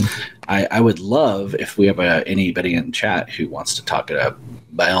 So I would love if we have anybody in chat who wants to talk it up,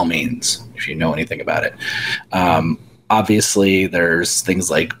 by all means, if you know anything about it. Obviously, there's things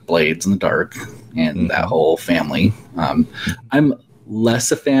like Blades in the Dark and that whole family. I'm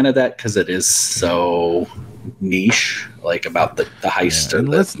less a fan of that because it is so niche, like about the heist. And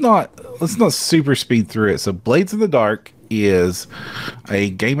let's not super speed through it. So Blades in the Dark is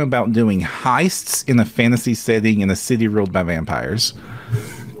a game about doing heists in a fantasy setting in a city ruled by vampires.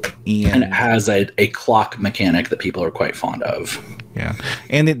 And it has a clock mechanic that people are quite fond of. Yeah.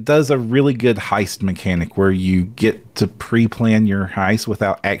 And it does a really good heist mechanic where you get to pre-plan your heist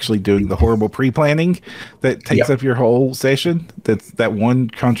without actually doing the horrible pre-planning that takes up your whole session. That one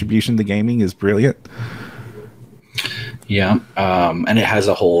contribution to gaming is brilliant. Yeah. And it has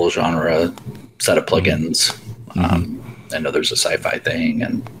a whole genre set of plugins. I know there's a sci-fi thing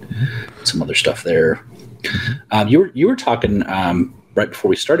and some other stuff there. You were talking right before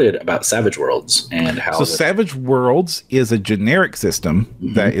we started about Savage Worlds and how. So Savage Worlds is a generic system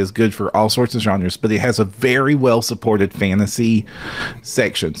that is good for all sorts of genres, but it has a very well supported fantasy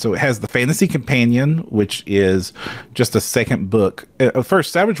section. So it has the Fantasy Companion, which is just a second book.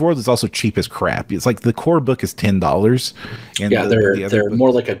 First, Savage Worlds is also cheap as crap. It's like the core book is $10. And they're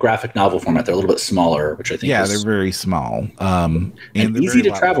more like a graphic novel format. They're a little bit smaller, which I think they're very small. And easy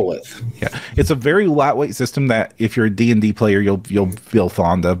to travel with. Yeah, it's a very lightweight system that if you're a D&D player, you'll feel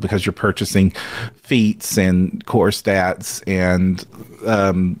fond of because you're purchasing feats and core stats, and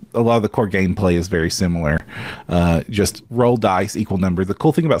a lot of the core gameplay is very similar. Just roll dice, equal number. The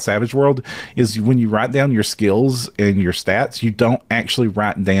cool thing about Savage World is when you write down your skills and your stats, you don't actually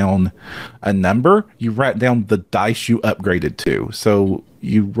write down a number. You write down the dice you upgraded to. So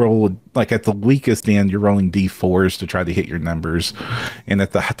you roll, like at the weakest end, you're rolling D4s to try to hit your numbers. And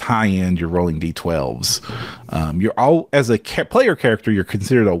at the high end, you're rolling D12s. You're all, as a player character, you're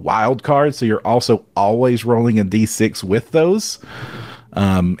considered a wild card. So you're also always rolling a D6 with those.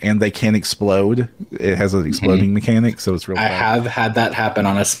 And they can explode. It has an exploding mechanic. So it's real fun. I have had that happen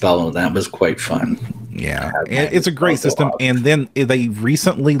on a spell, and that was quite fun. Yeah, and it's a great system. And then they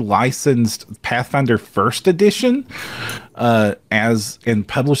recently licensed Pathfinder First Edition, as and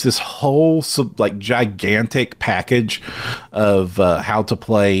published this whole like gigantic package of how to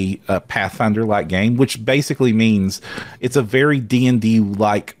play a Pathfinder like game, which basically means it's a very D&D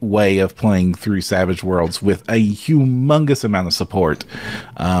like way of playing through Savage Worlds with a humongous amount of support.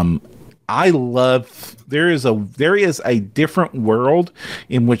 I love there is a different world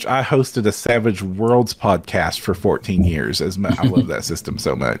in which I hosted a Savage Worlds podcast for 14 years. I love that system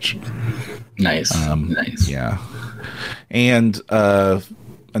so much. Nice. Nice. Yeah. And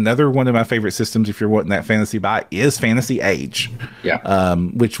another one of my favorite systems, if you're wanting that fantasy buy, is Fantasy Age. Yeah.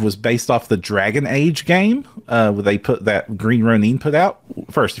 Which was based off the Dragon Age game, where they put that Green Ronin put out.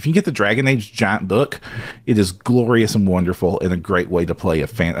 First, if you get the Dragon Age giant book, it is glorious and wonderful and a great way to play a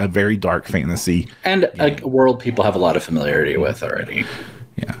very dark fantasy. And a world people have a lot of familiarity with already.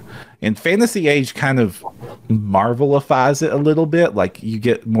 Yeah. And Fantasy Age kind of marvelifies it a little bit. Like, you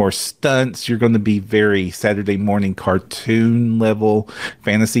get more stunts. You're going to be very Saturday morning cartoon level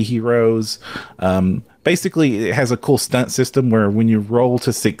fantasy heroes. Basically, it has a cool stunt system where when you roll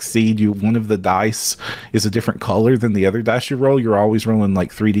to succeed, one of the dice is a different color than the other dice you roll. You're always rolling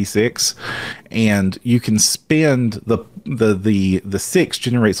like 3d6, and you can spend the 6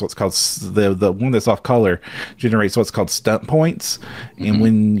 generates what's called the one that's off color generates what's called stunt points, and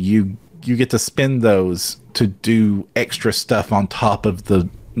when you get to spend those to do extra stuff on top of the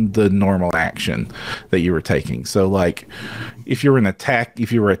normal action that you were taking. So like if you were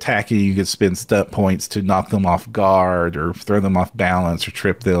attacking, you could spend stunt points to knock them off guard or throw them off balance or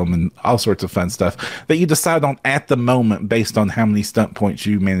trip them and all sorts of fun stuff that you decide on at the moment based on how many stunt points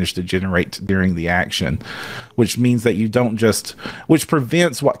you managed to generate during the action, which means that you don't just, which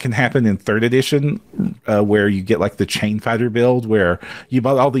prevents what can happen in 3rd edition where you get like the chain fighter build where you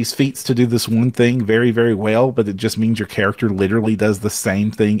bought all these feats to do this one thing very, very well, but it just means your character literally does the same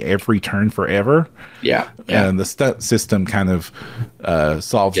thing every turn forever. Yeah. And the stunt system kind of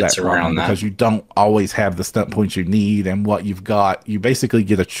solves that problem because you don't always have the stunt points you need, and what you've got, you basically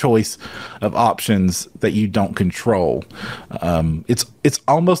get a choice of options that you don't control. It's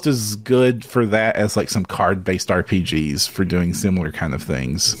almost as good for that as like some card-based RPGs for doing similar kind of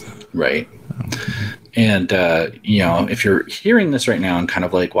things. Right. And if you're hearing this right now and kind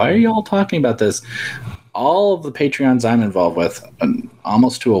of like, why are you all talking about this? All of the Patreons I'm involved with,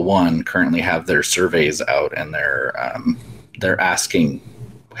 almost to a one, currently have their surveys out, and they're asking,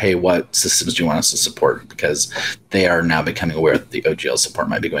 hey, what systems do you want us to support? Because they are now becoming aware that the OGL support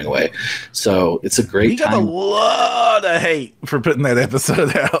might be going away. So it's a great time. We got a lot of hate for putting that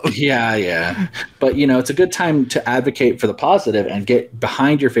episode out. Yeah. But, it's a good time to advocate for the positive and get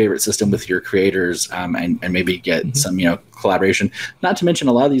behind your favorite system with your creators and maybe get some, collaboration. Not to mention,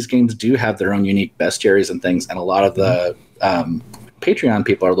 a lot of these games do have their own unique bestiaries and things. And a lot of the Patreon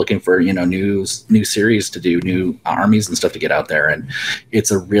people are looking for new series to do, new armies and stuff to get out there, and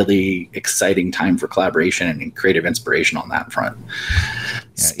it's a really exciting time for collaboration and creative inspiration on that front.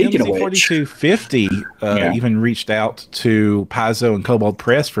 Speaking of which, 4250 even reached out to Paizo and Kobold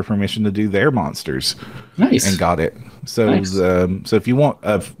Press for permission to do their monsters. Nice. And got it. So nice. So if you want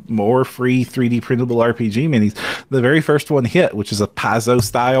more free 3D printable RPG minis, the very first one hit, which is a Paizo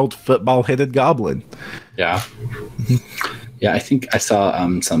styled football headed goblin. Yeah. Yeah, I think I saw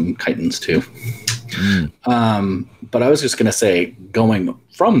some chitons too. But I was just going to say, going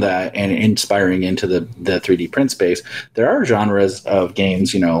from that and inspiring into the 3D print space, there are genres of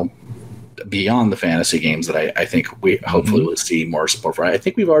games, beyond the fantasy games that I think we hopefully will see more support for. I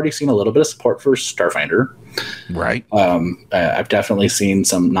think we've already seen a little bit of support for Starfinder. Right. I've definitely seen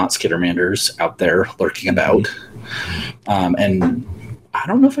some not Skittermanders out there lurking about. And I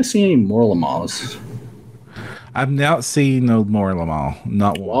don't know if I've seen any Morlamalls. I've not seen no more Lamal.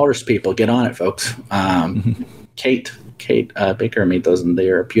 Not one. Walrus people, get on it, folks. Kate Baker made those, and they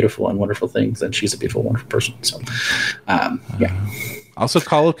are beautiful and wonderful things, and she's a beautiful, wonderful person. So, yeah. Also,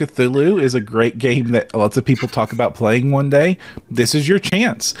 Call of Cthulhu is a great game that lots of people talk about playing one day. This is your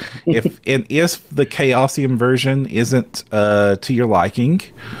chance. If the Chaosium version isn't to your liking,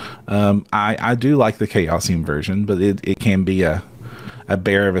 I do like the Chaosium version, but it can be a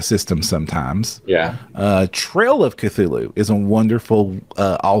bear of a system sometimes. Yeah. Trail of Cthulhu is a wonderful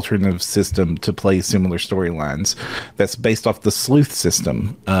alternative system to play similar storylines that's based off the Sleuth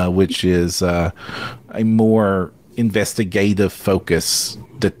system, which is a more investigative focus,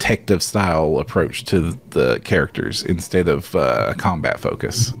 detective style approach to the characters instead of a combat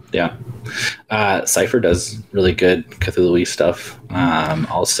focus. Yeah. Cypher does really good Cthulhu-y stuff.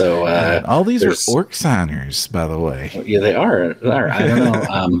 Also, all these are orc signers, by the way. Yeah, they are. I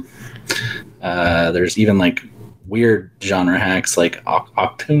don't know. There's even like weird genre hacks like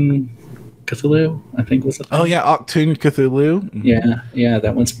Octoon Cthulhu, I think was the thing. Oh yeah, Octoon Cthulhu. Yeah, yeah,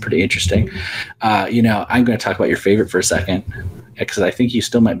 that one's pretty interesting. I'm going to talk about your favorite for a second, because I think you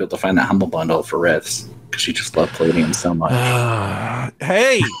still might be able to find that Humble Bundle for Rifts, because you just love Palladium so much.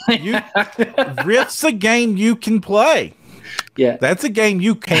 Hey, Rift's a game you can play. Yeah, that's a game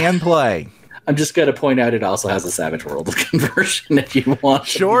you can play. I'm just going to point out it also has a Savage Worlds conversion if you want.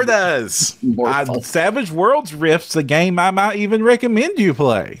 Sure does. Savage Worlds Rift's a game I might even recommend you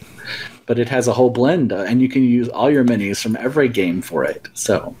play. But it has a whole blend, and you can use all your minis from every game for it.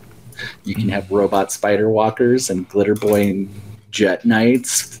 So you can have robot spider walkers and glitter boy and jet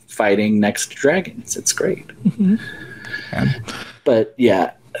knights fighting next to dragons. It's great. But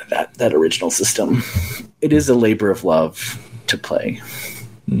yeah, that original system, it is a labor of love to play.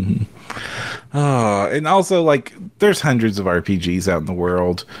 And also, like, there's hundreds of RPGs out in the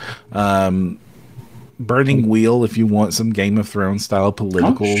world. Burning Wheel, if you want some Game of Thrones style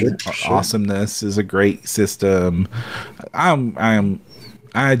political awesomeness, is a great system.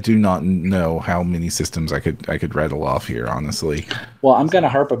 I do not know how many systems I could rattle off here, honestly. Well, I'm going to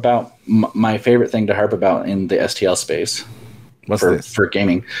harp about my favorite thing to harp about in the STL space. For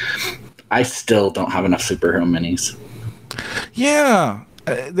gaming. I still don't have enough superhero minis. Yeah.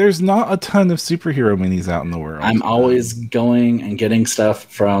 There's not a ton of superhero minis out in the world. I'm always going and getting stuff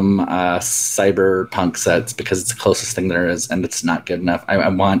from cyberpunk sets because it's the closest thing there is, and it's not good enough. I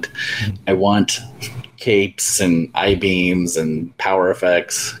want capes and I-beams and power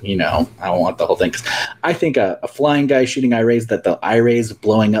effects. I want the whole thing. 'Cause I think a flying guy shooting eye-rays, that the eye-rays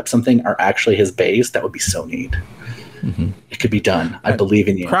blowing up something are actually his base. That would be so neat. It could be done. I believe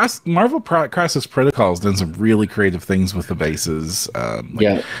in you. Marvel Crisis Protocol has done some really creative things with the bases.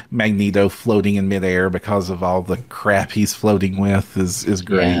 Magneto floating in midair because of all the crap he's floating with is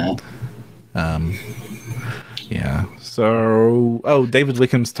great. So, David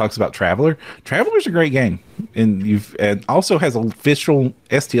Wickham's talks about Traveler. Traveler's a great game, and also has official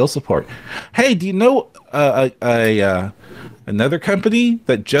STL support. Hey, do you know another company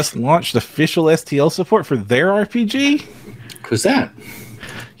that just launched official STL support for their RPG? Who's that?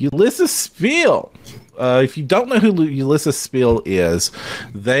 Ulysses Spiel. If you don't know who Ulysses Spiel is,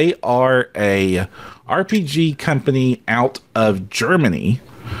 they are a RPG company out of Germany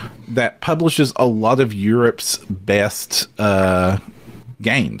that publishes a lot of Europe's best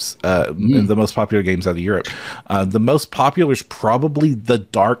games, the most popular games out of Europe. The most popular is probably The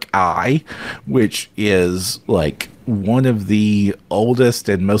Dark Eye, which is like one of the oldest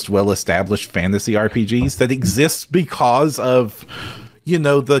and most well-established fantasy RPGs that exists because of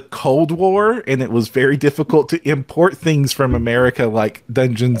the Cold War, and it was very difficult to import things from America like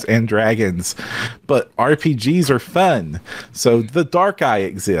Dungeons and Dragons, but RPGs are fun. So The Dark Eye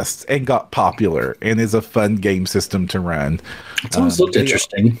exists and got popular and is a fun game system to run. It always looked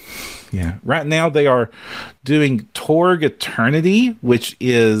interesting. Yeah. Right now they are doing Torg Eternity, which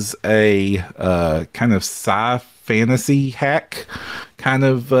is a kind of fantasy hack kind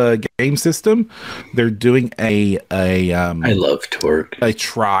of game system. They're doing I love Torg. A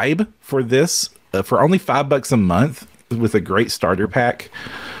tribe for this for only $5 a month with a great starter pack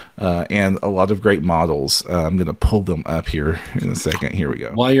and a lot of great models. I'm going to pull them up here in a second. Here we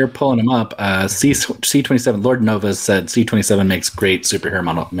go. While you're pulling them up, C27 Lord Nova said C27 makes great superhero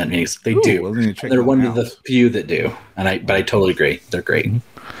model minis. They do. Well, they're one of the few that do, but I totally agree. They're great.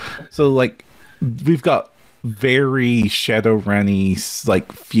 So like we've got very Shadowrunny,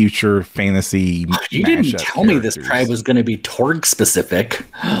 like future fantasy. You didn't tell me this tribe was going to be Torg specific.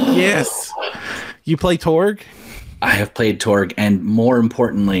 Yes. You play Torg? I have played Torg, and more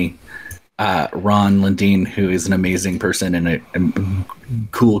importantly, Ron Lundeen, who is an amazing person and a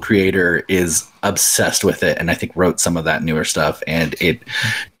cool creator, is obsessed with it, and I think wrote some of that newer stuff. And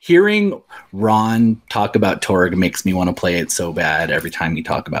hearing Ron talk about Torg makes me want to play it so bad every time you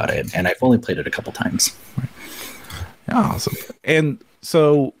talk about it. And I've only played it a couple times. Awesome. And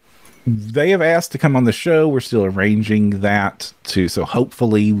so they have asked to come on the show. We're still arranging that so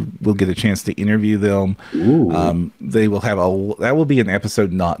hopefully we'll get a chance to interview them. They will have that will be an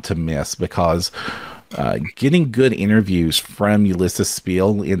episode not to miss, because getting good interviews from Ulysses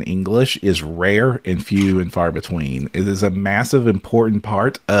Spiel in English is rare and few and far between. It is a massive, important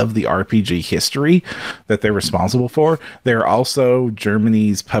part of the RPG history that they're responsible for. They're also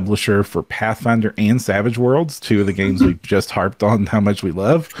Germany's publisher for Pathfinder and Savage Worlds, two of the games we've just harped on how much we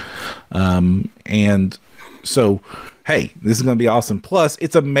love. And so, hey, this is going to be awesome. Plus,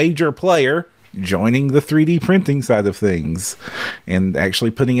 it's a major player joining the 3D printing side of things and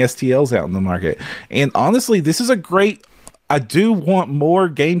actually putting STLs out in the market. And honestly, this is I do want more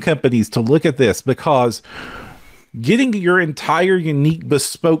game companies to look at this, because getting your entire unique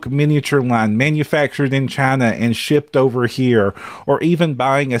bespoke miniature line manufactured in China and shipped over here, or even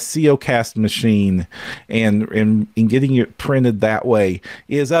buying a CeoCast machine and getting it printed that way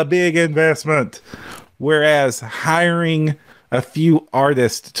is a big investment. Whereas hiring a few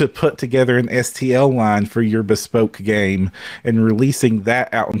artists to put together an STL line for your bespoke game and releasing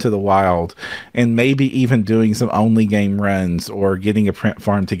that out into the wild, and maybe even doing some only game runs or getting a print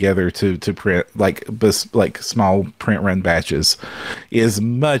farm together to print like small print run batches is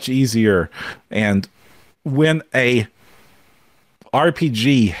much easier. And when a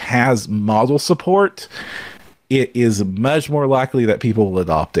RPG has model support, it is much more likely that people will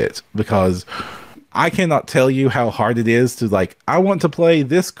adopt it, because I cannot tell you how hard it is to, like, I want to play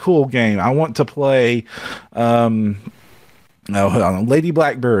this cool game. I want to play Lady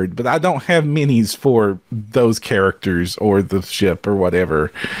Blackbird, but I don't have minis for those characters or the ship or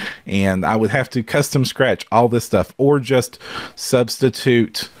whatever. And I would have to custom scratch all this stuff, or just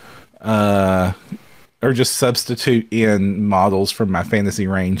substitute in models from my fantasy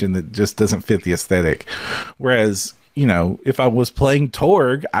range, and it just doesn't fit the aesthetic. Whereas, you know, if I was playing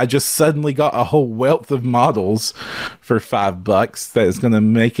Torg, I just suddenly got a whole wealth of models for $5 that is going to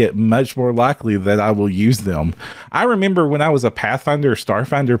make it much more likely that I will use them. I remember when I was a Pathfinder or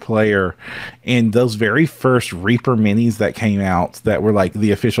Starfinder player, and those very first Reaper minis that came out that were like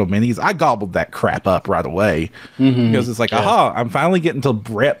the official minis, I gobbled that crap up right away, because it's like, aha, I'm finally getting to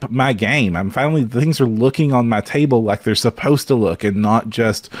rep my game. Things are looking on my table like they're supposed to look, and not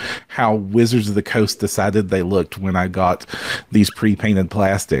just how Wizards of the Coast decided they looked when I got these pre-painted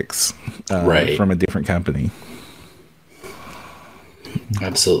plastics from a different company.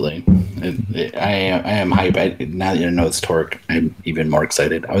 Absolutely. I am hype. Now that you know it's Torque, I'm even more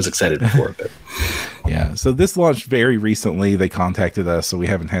excited. I was excited before, but yeah. So this launched very recently. They contacted us, so we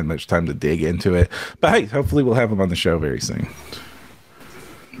haven't had much time to dig into it. But hey, hopefully we'll have them on the show very soon.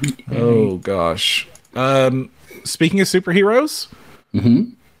 Oh gosh. Speaking of superheroes,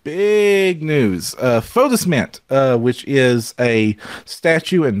 big news. Photosmint, which is a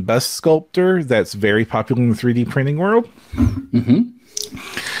statue and bust sculptor that's very popular in the 3D printing world,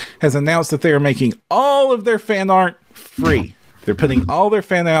 has announced that they are making all of their fan art free. They're putting all their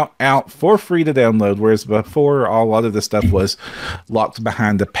fan out for free to download, whereas before a lot of the stuff was locked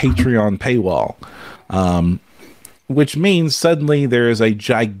behind a Patreon paywall. Which means suddenly there is a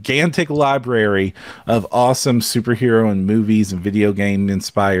gigantic library of awesome superhero and movies and video game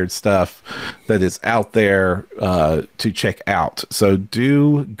inspired stuff that is out there to check out. So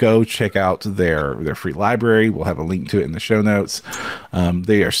do go check out their free library. We'll have a link to it in the show notes.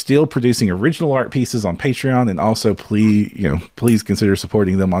 They are still producing original art pieces on Patreon, and also please consider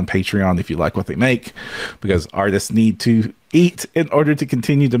supporting them on Patreon if you like what they make, because artists need to eat in order to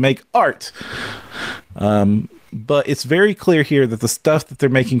continue to make art. But it's very clear here that the stuff that they're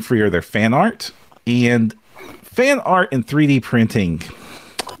making free are their fan art, and fan art and 3D printing.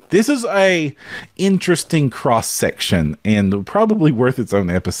 This is a interesting cross section, and probably worth its own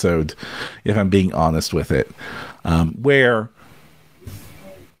episode, if I'm being honest with it. Where,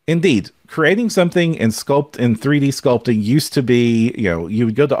 indeed, creating something in 3D sculpting used to be, you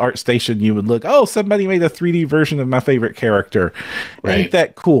would go to ArtStation, you would look, oh, somebody made a 3D version of my favorite character. Right. Ain't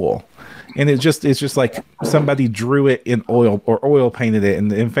that cool? And it's just like somebody drew it in oil or oil painted it,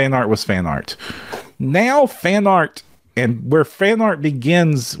 and fan art was fan art. Now fan art, and where fan art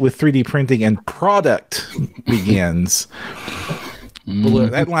begins with 3D printing and product begins,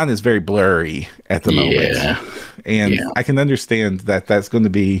 that line is very blurry at the moment. And I can understand that that's going to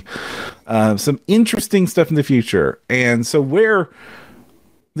be some interesting stuff in the future. And so where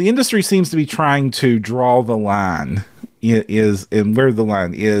the industry seems to be trying to draw the line is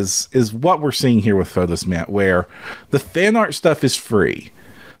what we're seeing here with Photosmint, where the fan art stuff is free,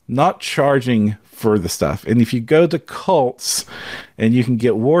 not charging for the stuff. And if you go to Cults, and you can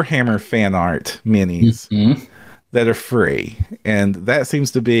get Warhammer fan art minis that are free, and that seems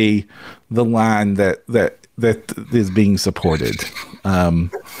to be the line that is being supported.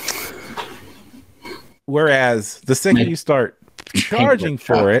 Whereas the second you start charging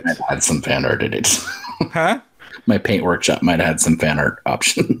for it, I've had some fan art in it. Huh? My paint workshop might have had some fan art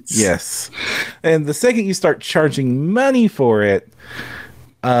options. Yes. And the second you start charging money for it,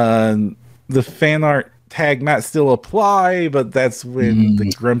 the fan art tag might still apply, but that's when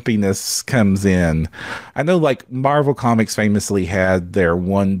the grumpiness comes in. I know, like, Marvel Comics famously had their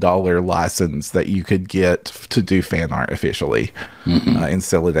 $1 license that you could get to do fan art officially and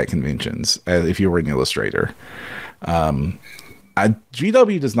sell it at conventions if you were an illustrator.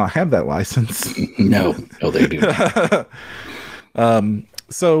 GW does not have that license. No, they do.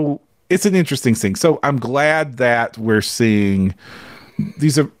 So it's an interesting thing. So I'm glad that we're seeing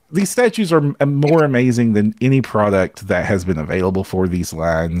these statues are more amazing than any product that has been available for these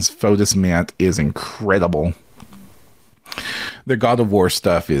lines. Fotis Mint is incredible. Their God of War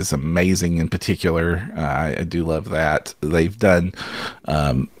stuff is amazing in particular. I do love that. They've done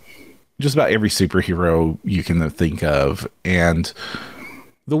just about every superhero you can think of. And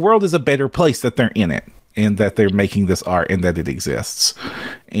the world is a better place that they're in it, and that they're making this art, and that it exists.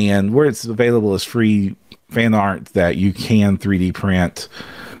 And where it's available as free fan art that you can 3D print,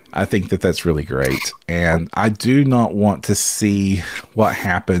 I think that that's really great. And I do not want to see what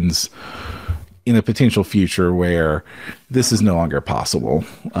happens in a potential future where this is no longer possible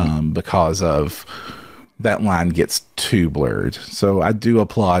because of that line gets too blurred. So I do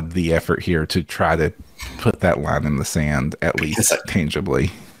applaud the effort here to try to put that line in the sand, at least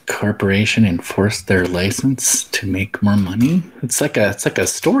tangibly. Corporation enforced their license to make more money. It's like a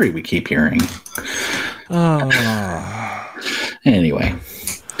story we keep hearing. Anyway,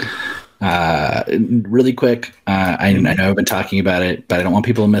 really quick, I know I've been talking about it, but I don't want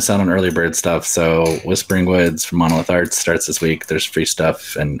people to miss out on early bird stuff. So Whispering Woods from Monolith Arts starts this week. There's free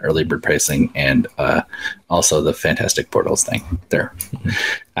stuff and early bird pricing, and also the Fantastic Portals thing there.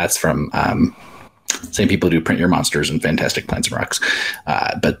 That's from same people who do Print Your Monsters and Fantastic Plants and Rocks.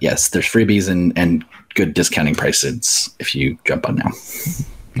 But yes, there's freebies and good discounting prices if you jump on now.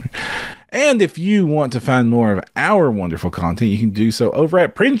 And if you want to find more of our wonderful content, you can do so over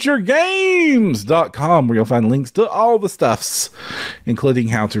at printyourgames.com, where you'll find links to all the stuffs, including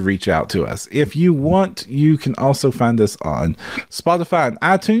how to reach out to us. If you want, you can also find us on Spotify and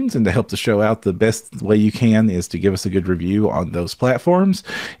iTunes, and to help the show out, the best way you can is to give us a good review on those platforms.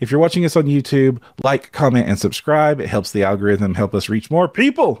 If you're watching us on YouTube, like, comment, and subscribe. It helps the algorithm help us reach more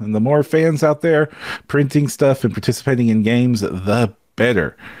people, and the more fans out there printing stuff and participating in games, the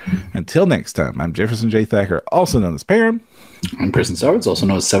better. Until next time, I'm Jefferson J. Thacker, also known as Perrin. I'm Prison Swords, also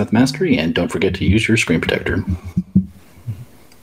known as Seventh Mastery, and don't forget to use your screen protector.